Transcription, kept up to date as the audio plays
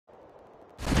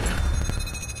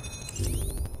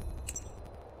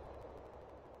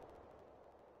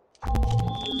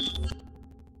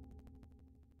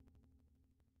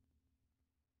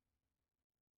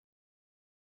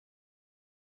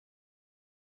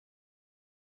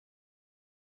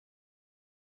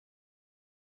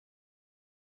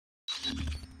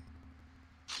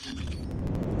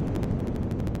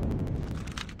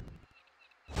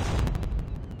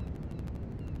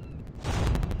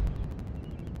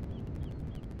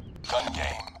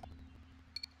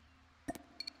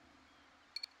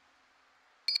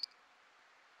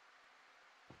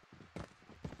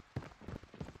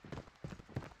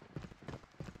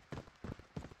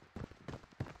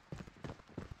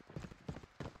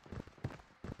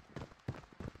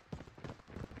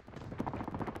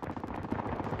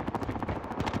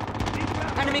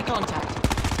Enemy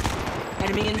contact.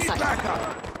 Enemy in sight. Back up.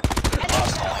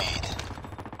 Lost the lead.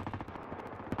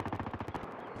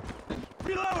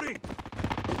 Reloading.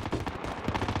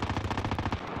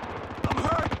 I'm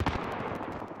hurt.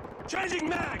 Changing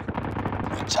mag.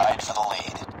 We tied for the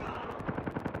lead.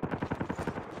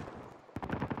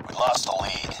 We lost the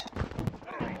lead.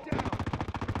 Enemy down.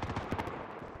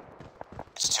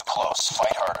 It's too close.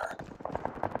 Fight harder.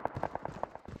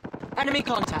 Enemy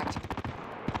contact.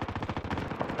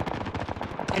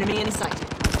 Enemy in sight.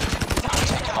 We're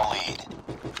taking the lead.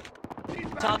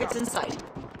 Targets in sight.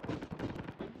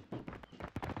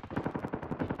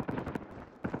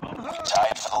 We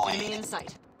tied for the Enemy lead. in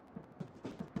sight.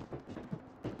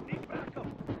 Need backup.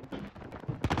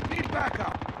 Need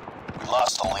backup. We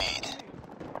lost the lead.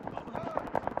 I'm hurt.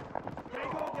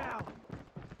 Tango down.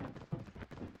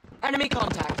 Enemy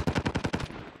contact.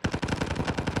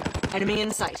 Enemy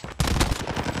in sight.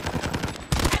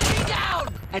 Enemy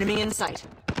down! Enemy in sight.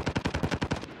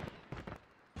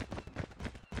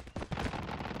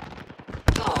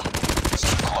 It's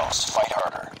too close. Fight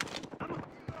harder.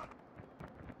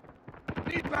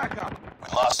 Need backup.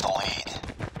 We lost the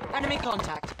lead. Enemy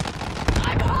contact.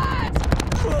 I'm hurt!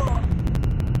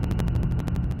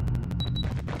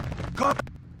 Come.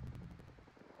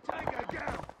 Tango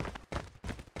down.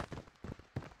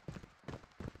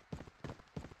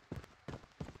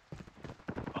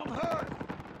 I'm hurt.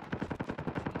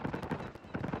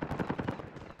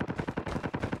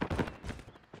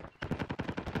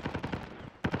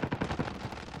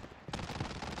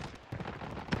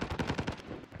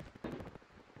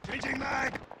 Changing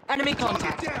mag. Enemy Target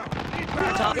contact. down. Need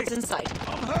backup. Targets in sight.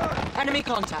 I'm hurt. Enemy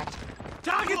contact.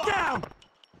 Target down.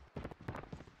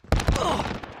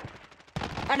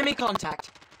 Enemy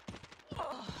contact.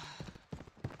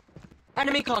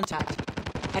 Enemy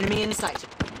contact. Enemy in sight.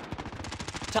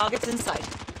 Targets in sight.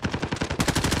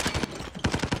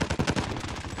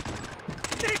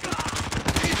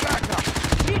 Need backup.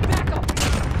 Need backup!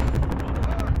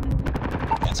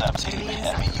 Heads up, team.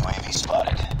 Enemy UAV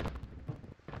spotted.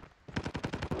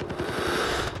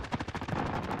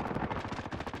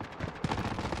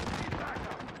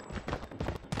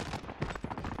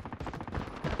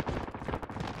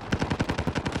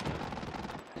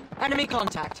 Enemy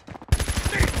contact.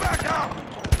 Need backup.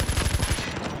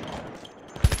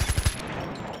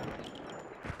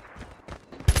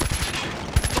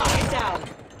 Target down.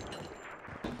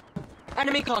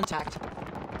 Enemy contact.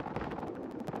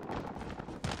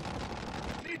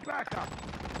 Need backup.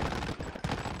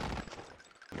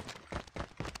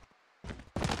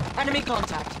 Enemy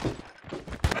contact.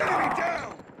 Enemy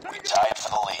down. We tied for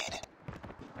the lead.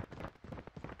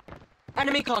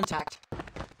 Enemy contact.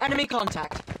 Enemy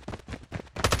contact.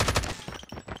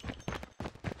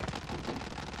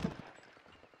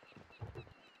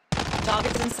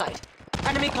 Targets in sight.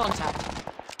 Enemy contact.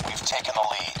 We've taken the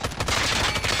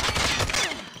lead.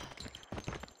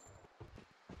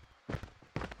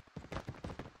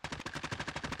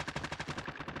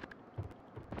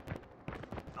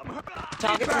 I'm hurt.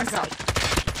 Targets in Need backup. sight.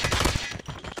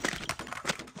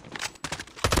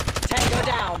 Tango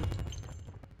down.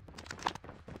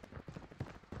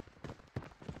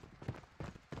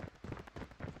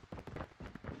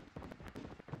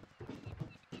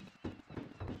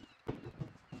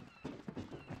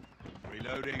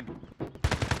 Reloading.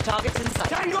 Targets in sight.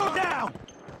 Tango down.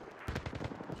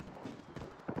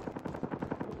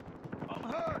 I'm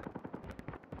hurt.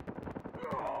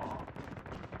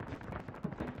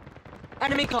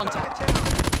 Enemy contact.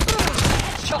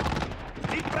 Shot.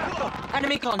 Need backup.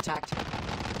 Enemy contact.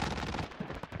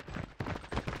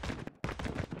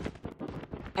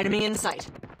 Enemy in sight.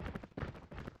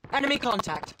 Enemy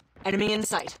contact. Enemy in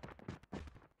sight.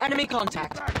 Enemy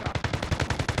contact. Backup.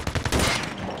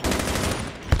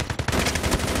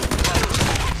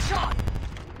 Shot.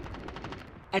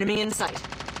 Enemy in sight.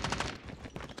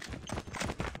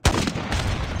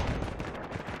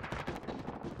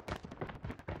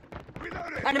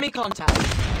 Reloading. Enemy contact.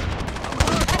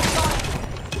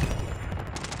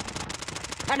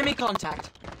 Enemy contact.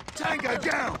 Tango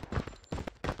down.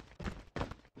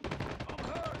 I'm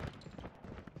hurt.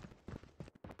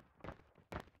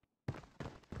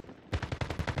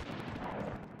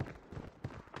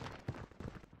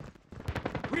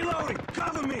 Reloading.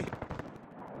 Cover me.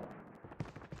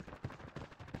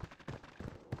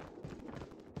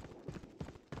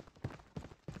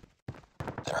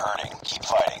 They're hurting. Keep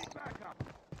fighting. Backup.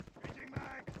 Changing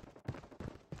mag.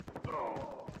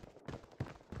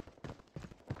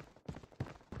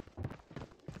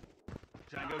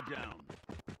 Tango down.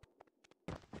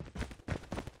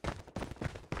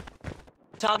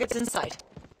 Targets in sight.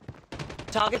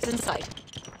 Targets in sight.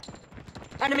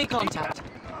 Enemy contact.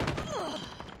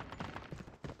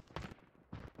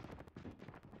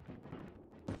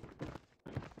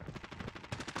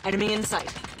 Enemy in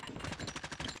sight.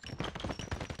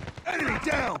 Enemy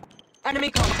down! Enemy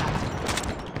contact.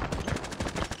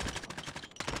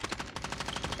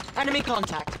 Enemy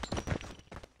contact.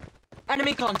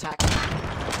 Enemy contact.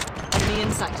 Enemy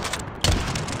in sight.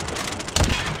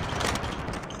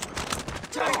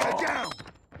 Tango down!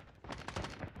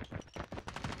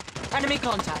 Enemy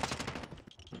contact.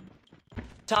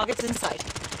 Targets in sight.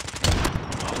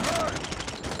 I'm hurt!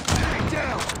 Enemy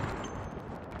down!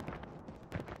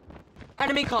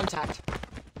 Enemy contact.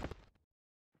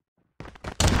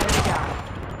 Enemy down.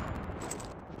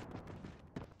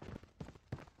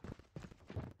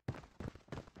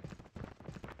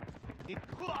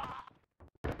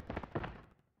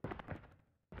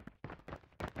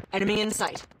 Enemy in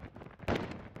sight.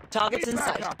 Targets in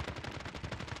sight.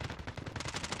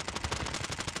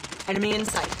 Enemy in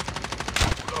sight.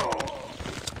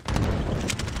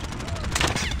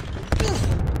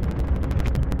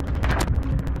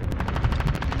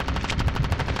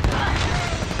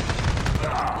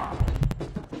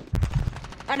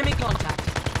 Enemy contact.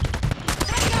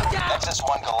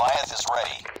 XS-1 Goliath is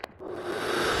ready.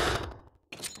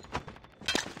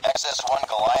 XS-1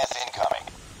 Goliath incoming.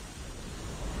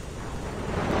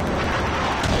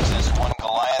 XS-1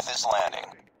 Goliath is landing.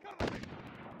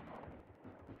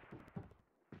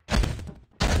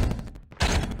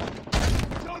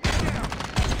 Target down!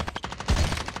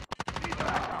 Need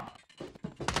backup!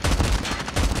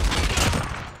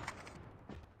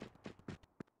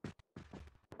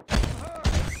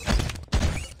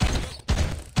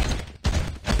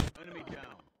 Enemy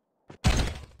down.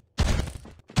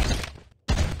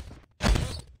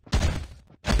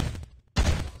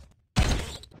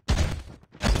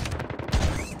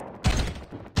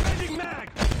 Changing mag!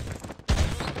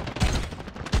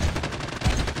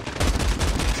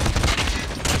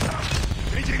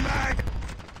 Changing mag!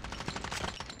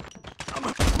 I'm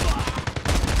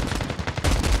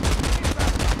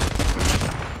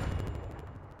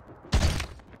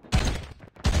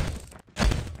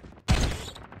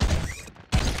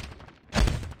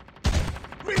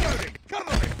reloading!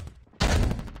 Cover me!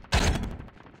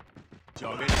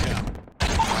 Target down.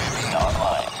 UAV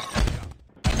online.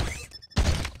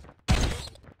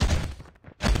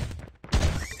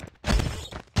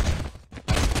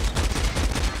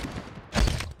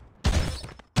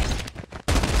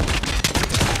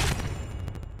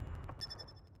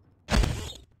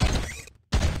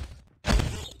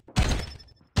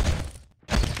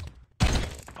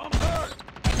 I'm hurt!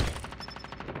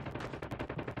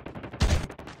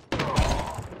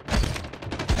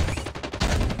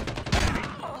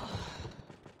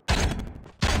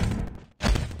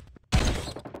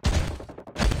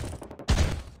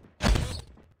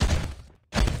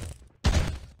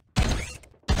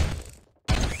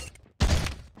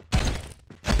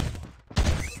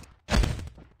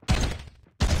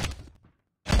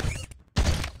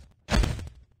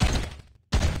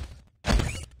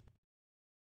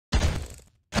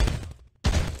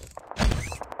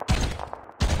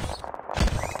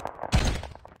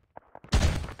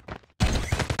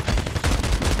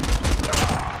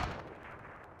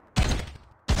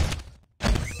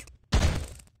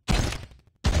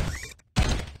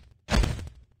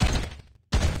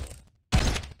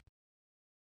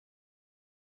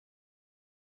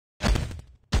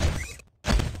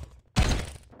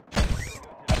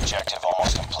 Objective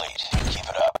almost complete. Keep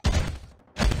it up.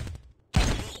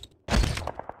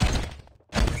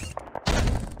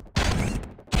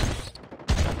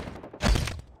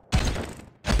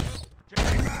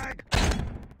 Changing mag!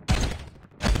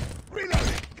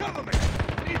 Reloading! Cover me!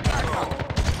 Need backup!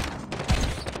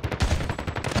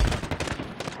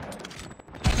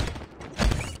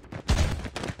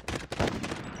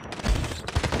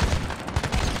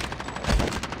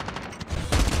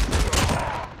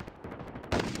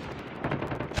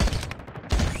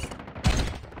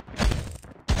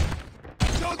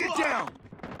 Target down!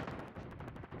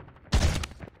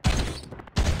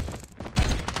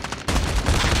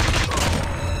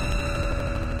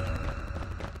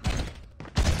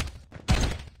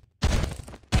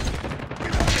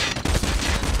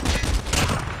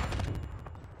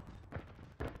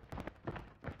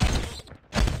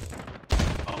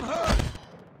 I'm hurt!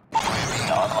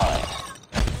 UAV online.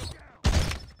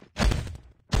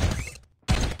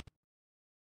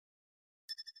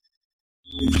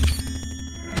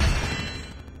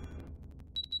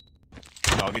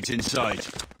 Target's in sight.